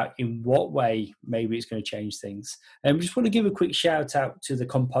find out in what way maybe it's going to change things. And we just want to give a quick shout out to the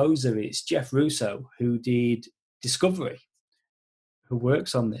composer. It's Jeff Russo, who did Discovery, who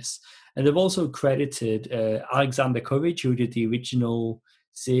works on this. And they've also credited Alexander Courage, who did the original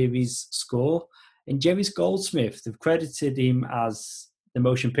series score, and Jerry Goldsmith. They've credited him as the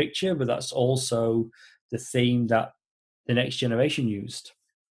motion picture, but that's also the theme that The Next Generation used.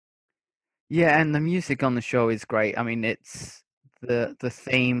 Yeah, and the music on the show is great. I mean, it's the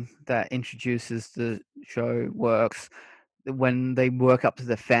theme that introduces the show works. When they work up to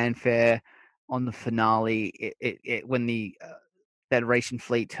the fanfare on the finale, when the Federation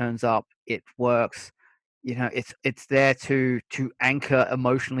fleet turns up, it works. It's there to anchor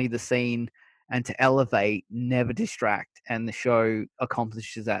emotionally the scene and to elevate, never distract. And the show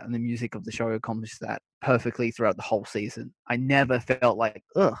accomplishes that, and the music of the show accomplishes that perfectly throughout the whole season. I never felt like,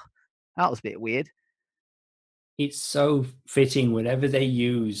 ugh, that was a bit weird. It's so fitting whenever they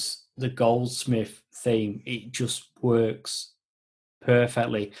use the Goldsmith theme, it just works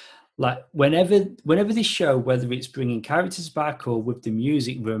perfectly. Like whenever this show, whether it's bringing characters back or with the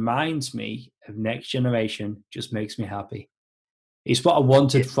music, reminds me of Next Generation, just makes me happy. It's what I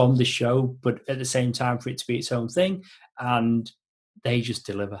wanted from the show, but at the same time for it to be its own thing, and they just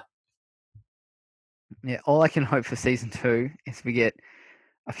deliver. Yeah, all I can hope for season 2 is we get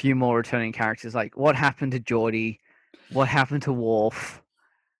a few more returning characters. Like, what happened to Geordi? What happened to Worf?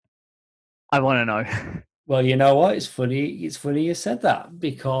 I want to know. Well, you know what? It's funny you said that,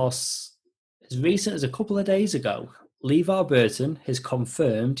 because as recent as a couple of days ago, LeVar Burton has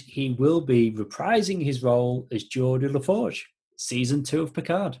confirmed he will be reprising his role as Geordi LaForge, season 2 of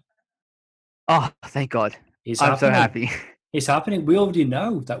Picard. Oh, thank God. I'm so happy. It's happening. We already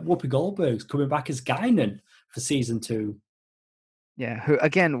know that Whoopi Goldberg's coming back as Guinan for season 2. Yeah, who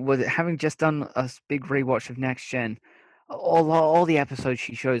again was having just done a big rewatch of Next Gen. All the episodes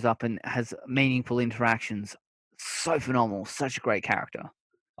she shows up and has meaningful interactions. So phenomenal, such a great character.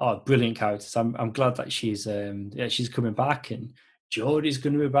 Oh, brilliant characters. I'm glad that she's coming back, and Geordie's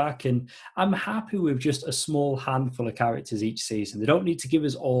going to be back, and I'm happy with just a small handful of characters each season. They don't need to give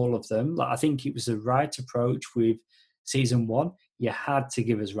us all of them. Like, I think it was the right approach with season one. You had to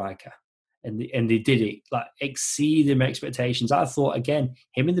give us Riker, and they did it, like, exceeding my expectations. I thought, again,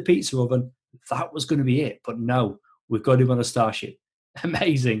 him in the pizza oven, that was going to be it, but no, we've got him on a starship.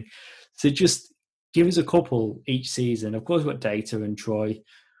 Amazing. So just give us a couple each season. Of course, we've got Data and Troy.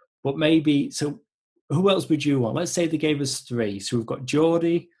 But maybe, so who else would you want? Let's say they gave us three. So we've got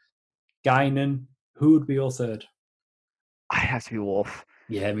Geordie, Guinan. Who would be your third? I have to be Worf.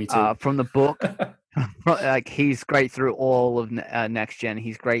 Yeah, me too. From the book, like he's great through all of Next Gen.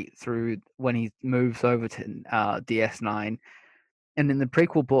 He's great through when he moves over to DS9. And in the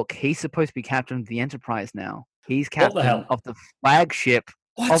prequel book, he's supposed to be captain of the Enterprise now. He's What the captain hell? of the flagship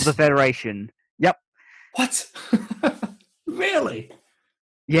of the What? Federation. Yep. What? Really?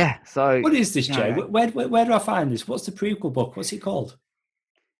 Yeah. So What is this, you Jay? know, Where do I find this? What's the prequel book? What's it called?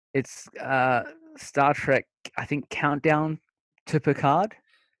 it's Star Trek. I think Countdown to Picard.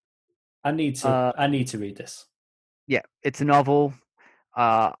 I need to read this. Yeah, it's a novel.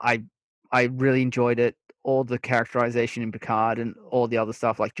 I really enjoyed it. All the characterization in Picard and all the other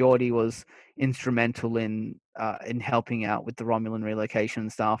stuff. Like Geordie was instrumental in helping out with the Romulan relocation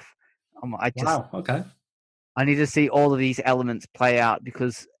stuff. Wow. Okay. I need to see all of these elements play out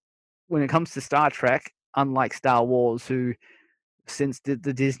because when it comes to Star Trek, unlike Star Wars, who since the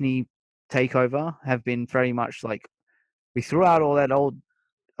Disney takeover have been very much like we threw out all that old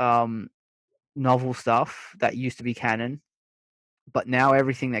um, novel stuff that used to be canon, but now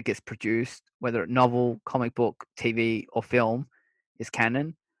everything that gets produced, whether it's novel, comic book, TV, or film, is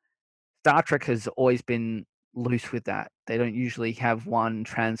canon. Star Trek has always been loose with that. They don't usually have one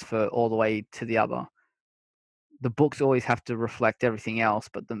transfer all the way to the other. The books always have to reflect everything else,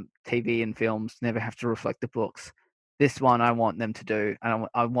 but the TV and films never have to reflect the books. This one I want them to do, and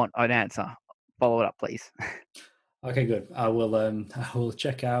I want an answer. Follow it up, please. Okay, good. I will. I will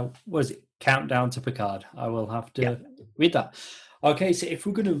check out. What is it? Countdown to Picard. I will have Yeah, to read that. Okay, so if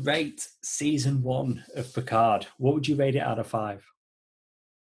we're going to rate season one of Picard, what would you rate it out of 5?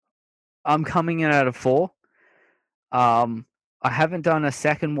 I'm coming in at a 4. Um, I haven't done a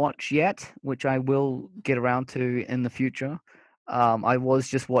second watch yet, which I will get around to in the future. I was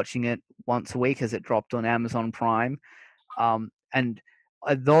just watching it once a week as it dropped on Amazon Prime. And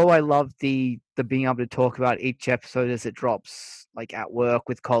though I love the being able to talk about each episode as it drops, like at work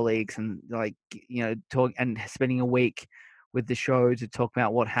with colleagues, and like talk and spending a week with the show to talk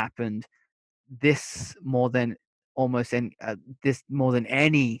about what happened. This more than this more than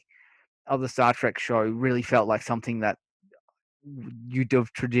any other Star Trek show really felt like something that you'd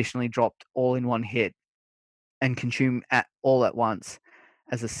have traditionally dropped all in one hit and consume all at once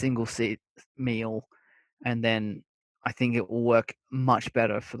as a single seat meal, and then I think it will work much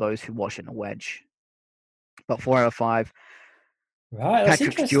better for those who watch it in a wedge. But 4 out of 5. Right, that's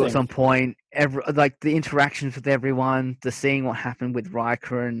Patrick Stewart's interesting. on point. Like the interactions with everyone, the seeing what happened with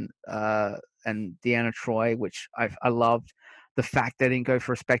Riker and Deanna Troy, which I loved. The fact they didn't go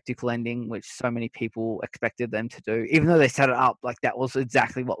for a spectacle ending, which so many people expected them to do, even though they set it up like that was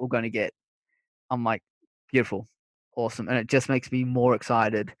exactly what we're going to get. I'm like, beautiful, awesome, and it just makes me more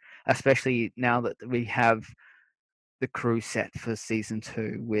excited, especially now that we have the crew set for season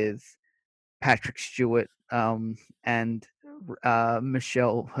 2 with Patrick Stewart and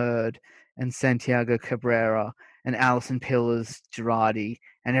Michelle Hurd and Santiago Cabrera and Alison Pillars Girardi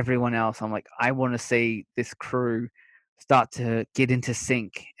and everyone else. I'm like, I want to see this crew start to get into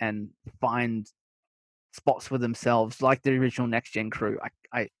sync and find spots for themselves, like the original Next Gen crew.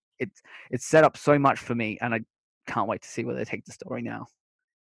 It's set up so much for me, and I can't wait to see where they take the story now.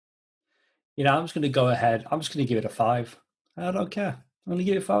 I'm just going to go ahead. I'm just going to give it a 5. I don't care. I'm going to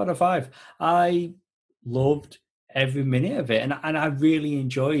give it 5 out of 5. I loved every minute of it, and I really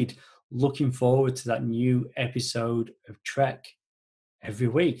enjoyed looking forward to that new episode of Trek every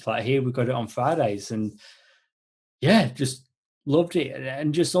week. Like, here we got it on Fridays, and yeah, just loved it,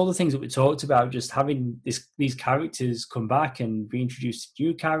 and just all the things that we talked about, just having these characters come back and reintroduce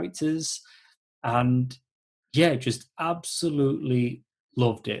new characters, and yeah, just absolutely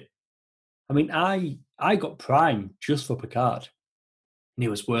loved it. I mean, I got Prime just for Picard, and it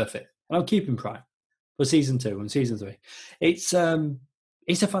was worth it. And I'm keeping Prime for season 2 and season 3. It's a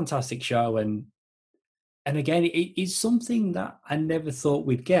fantastic show, and again, it's something that I never thought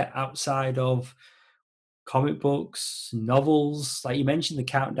we'd get outside of comic books, novels, like you mentioned, the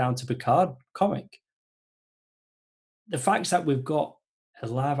Countdown to Picard comic. The fact that we've got a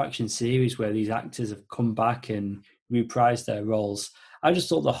live action series where these actors have come back and reprised their roles, I just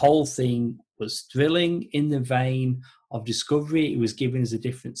thought the whole thing was thrilling in the vein of Discovery. It was giving us a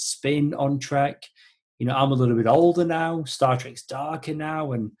different spin on Trek. You know, I'm a little bit older now. Star Trek's darker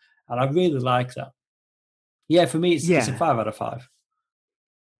now, and I really like that. Yeah, for me, it's a Yeah, 5 out of 5.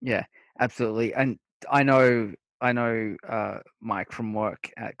 yeah, absolutely. And I know Mike from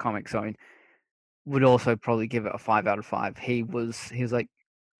work at Comic Zone would also probably give it a 5 out of 5. He was like,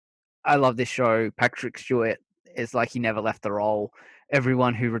 I love this show. Patrick Stewart is like he never left the role.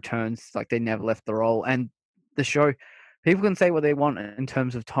 Everyone who returns, like they never left the role. And the show, people can say what they want in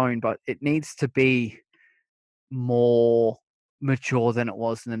terms of tone, but it needs to be more mature than it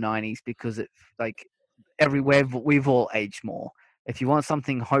was in the 90s because it like everywhere we've all aged more. If you want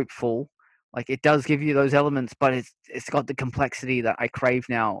something hopeful, like it does give you those elements, but it's got the complexity that I crave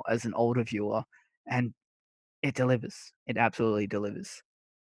now as an older viewer, and it delivers. It absolutely delivers.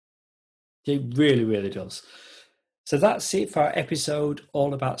 It really, really does. So that's it for our episode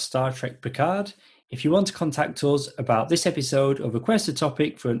all about Star Trek Picard. If you want to contact us about this episode or request a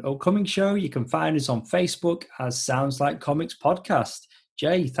topic for an upcoming show, you can find us on Facebook as Sounds Like Comics Podcast.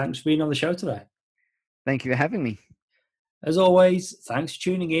 Jay, thanks for being on the show today. Thank you for having me. As always, thanks for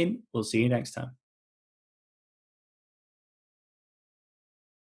tuning in. We'll see you next time.